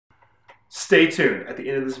Stay tuned at the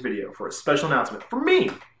end of this video for a special announcement from me,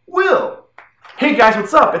 Will. Hey guys,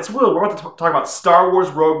 what's up? It's Will. We're about to talk about Star Wars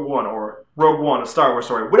Rogue One, or Rogue One, a Star Wars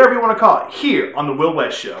story, whatever you want to call it, here on The Will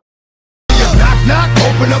West Show. Knock, knock,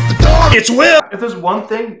 open up the door. It's Will. If there's one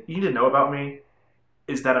thing you need to know about me,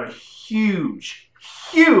 is that I'm huge,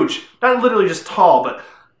 not literally just tall, but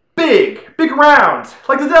big round,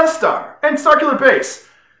 like the Death Star and Starkiller Base.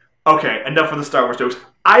 Okay, enough of the Star Wars jokes.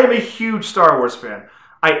 I am a huge Star Wars fan.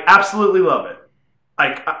 I absolutely love it.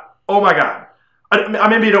 Like, oh my god. I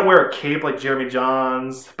maybe don't wear a cape like Jeremy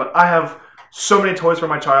Johns, but I have so many toys from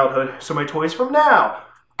my childhood, so many toys from now.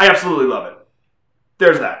 I absolutely love it.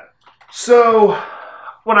 There's that. So,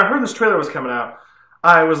 when I heard this trailer was coming out,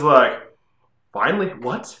 I was like, finally?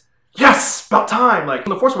 What? Yes! About time! Like,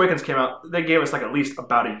 when The Force Awakens came out, they gave us like at least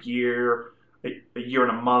about a year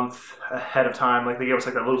and a month ahead of time. Like, they gave us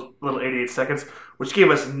like that little 88 seconds, which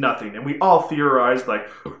gave us nothing. And we all theorized, like,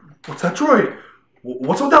 what's that droid?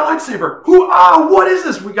 What's with that lightsaber? What is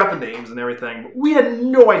this? We got the names and everything, but we had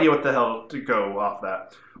no idea what the hell to go off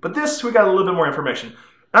that. But this, we got a little bit more information.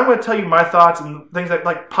 I'm going to tell you my thoughts and things that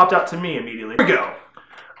like popped out to me immediately. Here we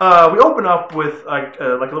go. We open up with like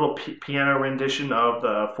a little piano rendition of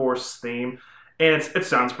the Force theme, and it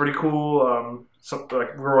sounds pretty cool.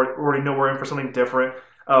 Like we already know we're in for something different.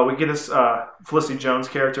 We get this Felicity Jones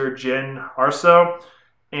character, Jyn Erso,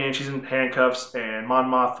 and she's in handcuffs, and Mon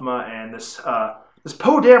Mothma, and this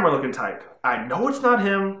Poe Dameron looking type. I know it's not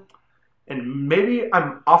him, and maybe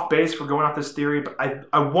I'm off base for going off this theory, but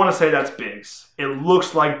I want to say that's Biggs. It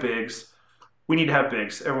looks like Biggs. We need to have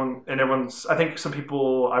Biggs. Everyone's. I think some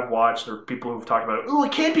people I've watched or people who've talked about it. Oh,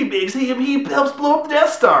 it can't be Biggs. He helps blow up the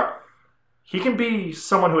Death Star. He can be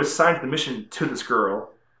someone who is signed to the mission to this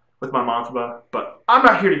girl with Mon Mothma, but I'm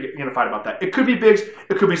not here to get in a fight about that. It could be Biggs.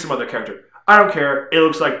 It could be some other character. I don't care. It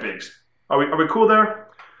looks like Biggs. Are we cool there?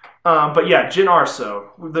 But yeah, Jyn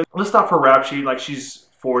Erso. Let's stop her rap sheet like she's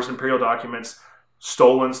forged Imperial documents,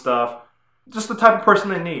 stolen stuff. Just the type of person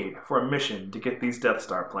they need for a mission to get these Death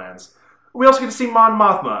Star plans. We also get to see Mon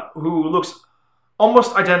Mothma, who looks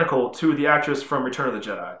almost identical to the actress from Return of the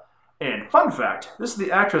Jedi. And fun fact, this is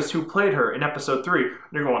the actress who played her in Episode 3. And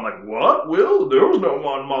you're going like, what? Will? There was no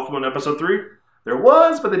Mon Mothma in Episode 3. There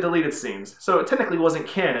was, but they deleted scenes. So it technically wasn't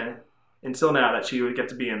canon until now that she would get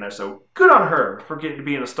to be in there. So good on her for getting to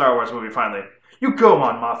be in a Star Wars movie finally. You go,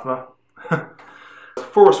 Mon Mothma.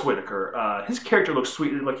 Forrest Whitaker. His character looks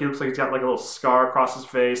sweet. Like he looks like he's got like a little scar across his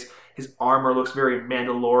face. His armor looks very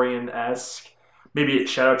Mandalorian-esque. Maybe a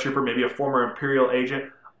Shadow Trooper, maybe a former Imperial agent.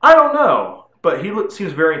 I don't know. But he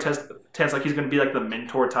seems very tense, like he's going to be like the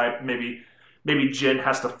mentor type. Maybe Jyn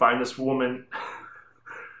has to find this woman.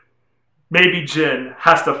 Maybe Jyn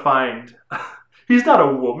has to find... He's not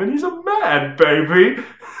a woman, he's a man, baby!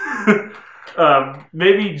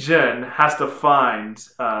 Maybe Jyn has to find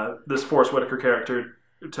this Forrest Whitaker character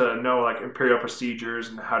to know like Imperial procedures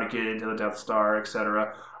and how to get into the Death Star,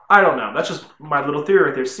 etc. I don't know. That's just my little theory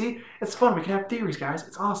right there. See? It's fun. We can have theories, guys.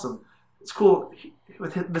 It's awesome. It's cool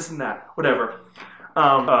with this and that. Whatever.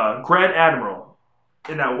 Grand Admiral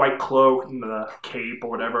in that white cloak and the cape or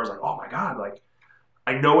whatever. I was like, oh my god. Like,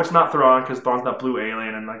 I know it's not Thrawn because Thrawn's not blue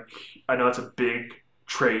alien. And like, I know that's a big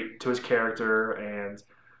trait to his character and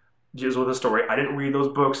deals with the story. I didn't read those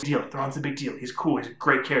books. Thrawn's a big deal. He's cool. He's a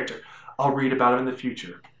great character. I'll read about him in the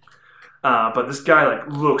future. But this guy like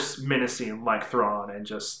looks menacing like Thrawn, and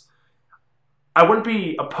just I wouldn't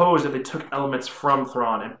be opposed if they took elements from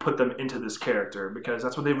Thrawn and put them into this character, because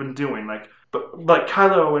that's what they've been doing. But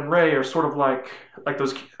Kylo and Rey are sort of like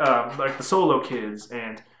those like the Solo kids,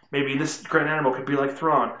 and maybe this Grand Admiral could be like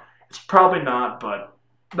Thrawn. It's probably not, but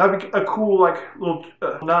that'd be a cool like little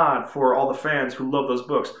nod for all the fans who love those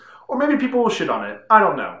books. Or maybe people will shit on it. I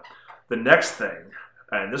don't know. The next thing,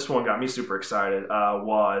 and this one got me super excited,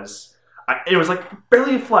 was... it was like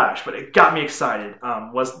barely a flash, but it got me excited,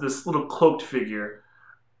 was this little cloaked figure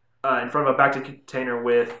in front of a Bacta container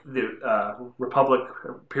with the Republic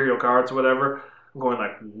Imperial Guards or whatever. I'm going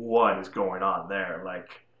like, what is going on there?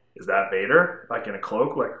 Like, is that Vader? Like in a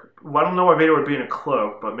cloak? Like, well, I don't know why Vader would be in a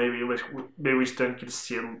cloak, but maybe we just didn't get to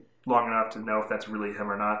see him long enough to know if that's really him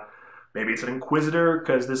or not. Maybe it's an Inquisitor,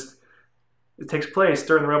 because it takes place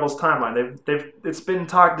during the Rebels timeline. It's been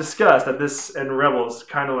discussed that this and Rebels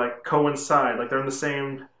kind of like coincide, like they're in the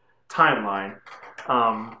same timeline.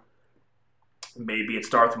 Maybe it's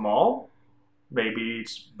Darth Maul. Maybe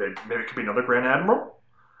it could be another Grand Admiral.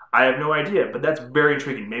 I have no idea, but that's very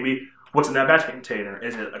intriguing. Maybe what's in that batch container?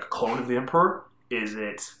 Is it like a clone of the Emperor? Is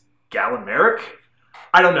it Galen Merrick?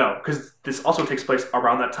 I don't know, because this also takes place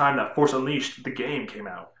around that time that Force Unleashed, the game, came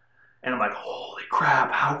out. And I'm like, holy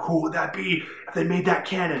crap, how cool would that be if they made that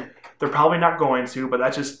canon? They're probably not going to, but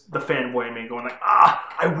that's just the fanboy in me going like,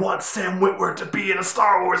 I want Sam Witwer to be in a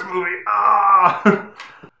Star Wars movie.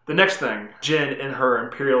 The next thing, Jyn and her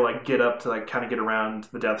Imperial get up to kind of get around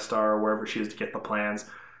the Death Star or wherever she is to get the plans.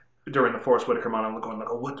 During the Forest Whitaker monologue, going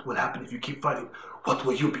like, oh, what would happen if you keep fighting? What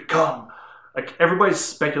will you become? Everybody's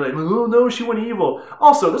speculating, oh no, she went evil.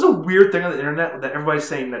 Also, there's a weird thing on the internet that everybody's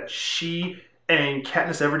saying that she and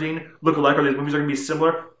Katniss Everdeen look alike, or these movies are going to be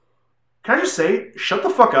similar. Can I just say, shut the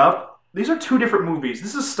fuck up? These are two different movies.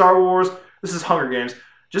 This is Star Wars, this is Hunger Games.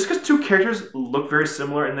 Just because two characters look very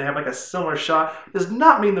similar and they have a similar shot does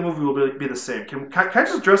not mean the movie will be the same. Can I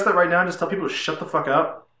just address that right now and just tell people to shut the fuck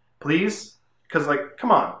up? Please? Because,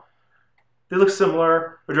 come on. They look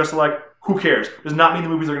similar, they're dressed alike, who cares? Does not mean the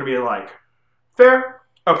movies are going to be alike. Fair?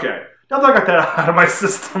 Okay. Now that I got that out of my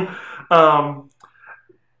system,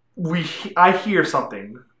 I hear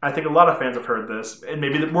something. I think a lot of fans have heard this, and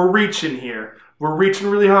maybe we're reaching here. We're reaching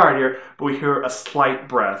really hard here, but we hear a slight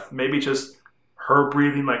breath. Maybe just her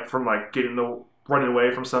breathing from running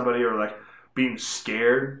away from somebody or being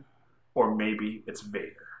scared, or maybe it's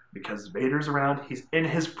Vader. Because Vader's around, he's in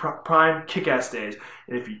his prime kick-ass days.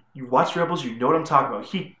 And if you watch Rebels, you know what I'm talking about.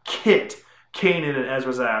 He kicked Kanan and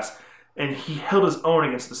Ezra's ass, and he held his own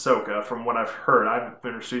against Ahsoka, from what I've heard. I haven't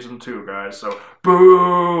finished season 2, guys, so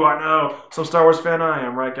boo! I know, some Star Wars fan I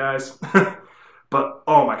am, right, guys? But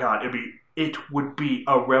oh my god, it would be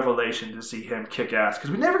a revelation to see him kick ass,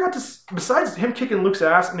 because we never got to. Besides him kicking Luke's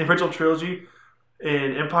ass in the original trilogy,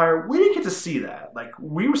 in Empire, we didn't get to see that.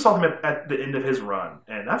 We saw him at the end of his run,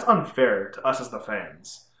 and that's unfair to us as the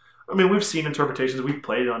fans. I mean, we've seen interpretations, we've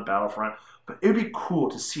played it on Battlefront, but it would be cool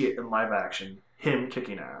to see it in live action, him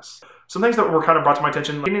kicking ass. Some things that were kind of brought to my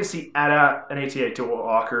attention, we didn't see AT-AT and AT-AT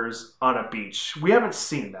walkers on a beach. We haven't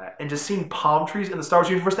seen that, and just seeing palm trees in the Star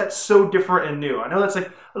Wars universe, that's so different and new. I know that's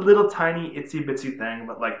a little tiny itsy bitsy thing,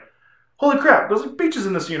 but holy crap, there's beaches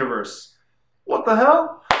in this universe. What the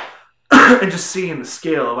hell? And just seeing the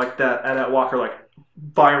scale of that AT-AT walker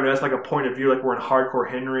firing us a point of view, we're in Hardcore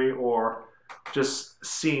Henry, or just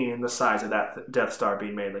seeing the size of that Death Star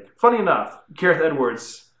being made. Funny enough, Gareth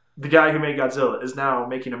Edwards, the guy who made Godzilla, is now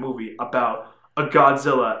making a movie about a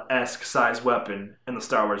Godzilla-esque size weapon in the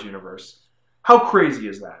Star Wars universe. How crazy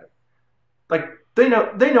is that? They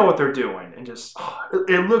know what they're doing, and just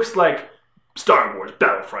it looks like Star Wars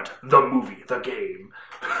Battlefront, the movie, the game.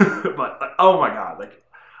 But oh my god,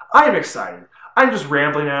 I am excited. I'm just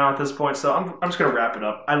rambling now at this point, so I'm just going to wrap it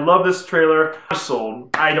up. I love this trailer. I'm sold.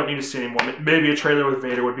 I don't need to see any more. Maybe a trailer with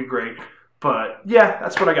Vader would be great. But yeah,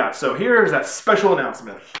 that's what I got. So here's that special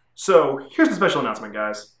announcement. So here's the special announcement,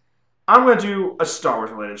 guys. I'm going to do a Star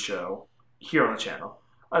Wars related show here on the channel.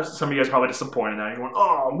 Some of you guys are probably disappointed now. You're going,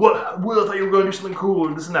 oh, what? Will, I thought you were going to do something cool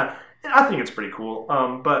and this and that. And I think it's pretty cool.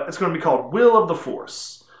 But it's going to be called Will of the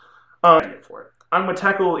Force. I'm going to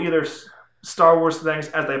tackle either Star Wars things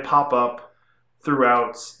as they pop up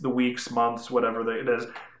throughout the weeks, months, whatever it is.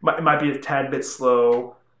 It might be a tad bit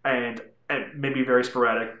slow and maybe very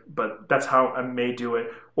sporadic, but that's how I may do it.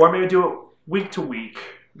 Or maybe do it week to week.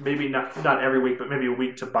 Maybe not every week, but maybe a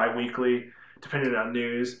week to bi-weekly, depending on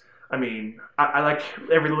news. I mean, I like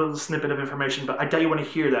every little snippet of information, but I doubt you want to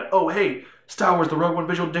hear that, oh, hey, Star Wars, the Rogue One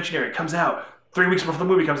Visual Dictionary comes out 3 weeks before the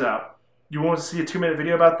movie comes out. You want to see a 2-minute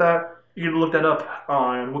video about that? You can look that up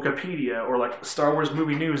on Wikipedia or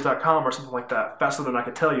StarWarsMovieNews.com or something like that, faster than I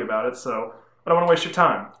can tell you about it, so I don't want to waste your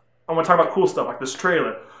time. I want to talk about cool stuff like this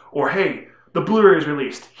trailer, or hey, the Blu-ray is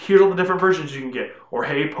released, here's all the different versions you can get, or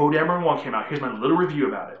hey, Poe Dameron 1 came out, here's my little review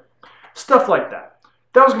about it. Stuff like that.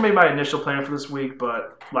 That was going to be my initial plan for this week,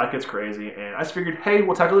 but life gets crazy, and I just figured, hey,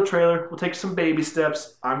 we'll tackle the trailer, we'll take some baby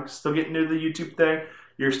steps. I'm still getting into the YouTube thing,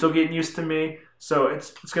 you're still getting used to me, so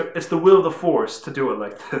it's the will of the Force to do it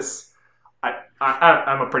like this.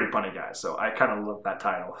 I'm a pretty funny guy, so I kind of love that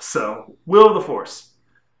title. So, Will of the Force.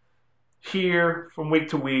 Here, from week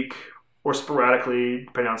to week, or sporadically,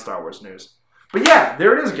 depending on Star Wars news. But yeah,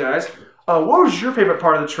 there it is, guys. What was your favorite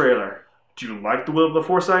part of the trailer? Do you like the Will of the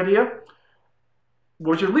Force idea?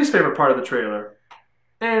 What was your least favorite part of the trailer?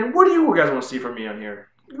 And what do you guys want to see from me on here?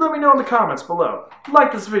 Let me know in the comments below.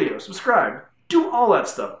 Like this video, subscribe, do all that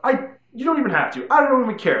stuff. You don't even have to. I don't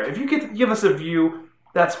even care. If you get to give us a view,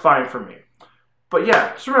 that's fine for me. But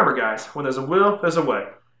yeah, just remember guys, when there's a will, there's a way.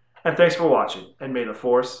 And thanks for watching, and may the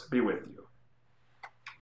Force be with you.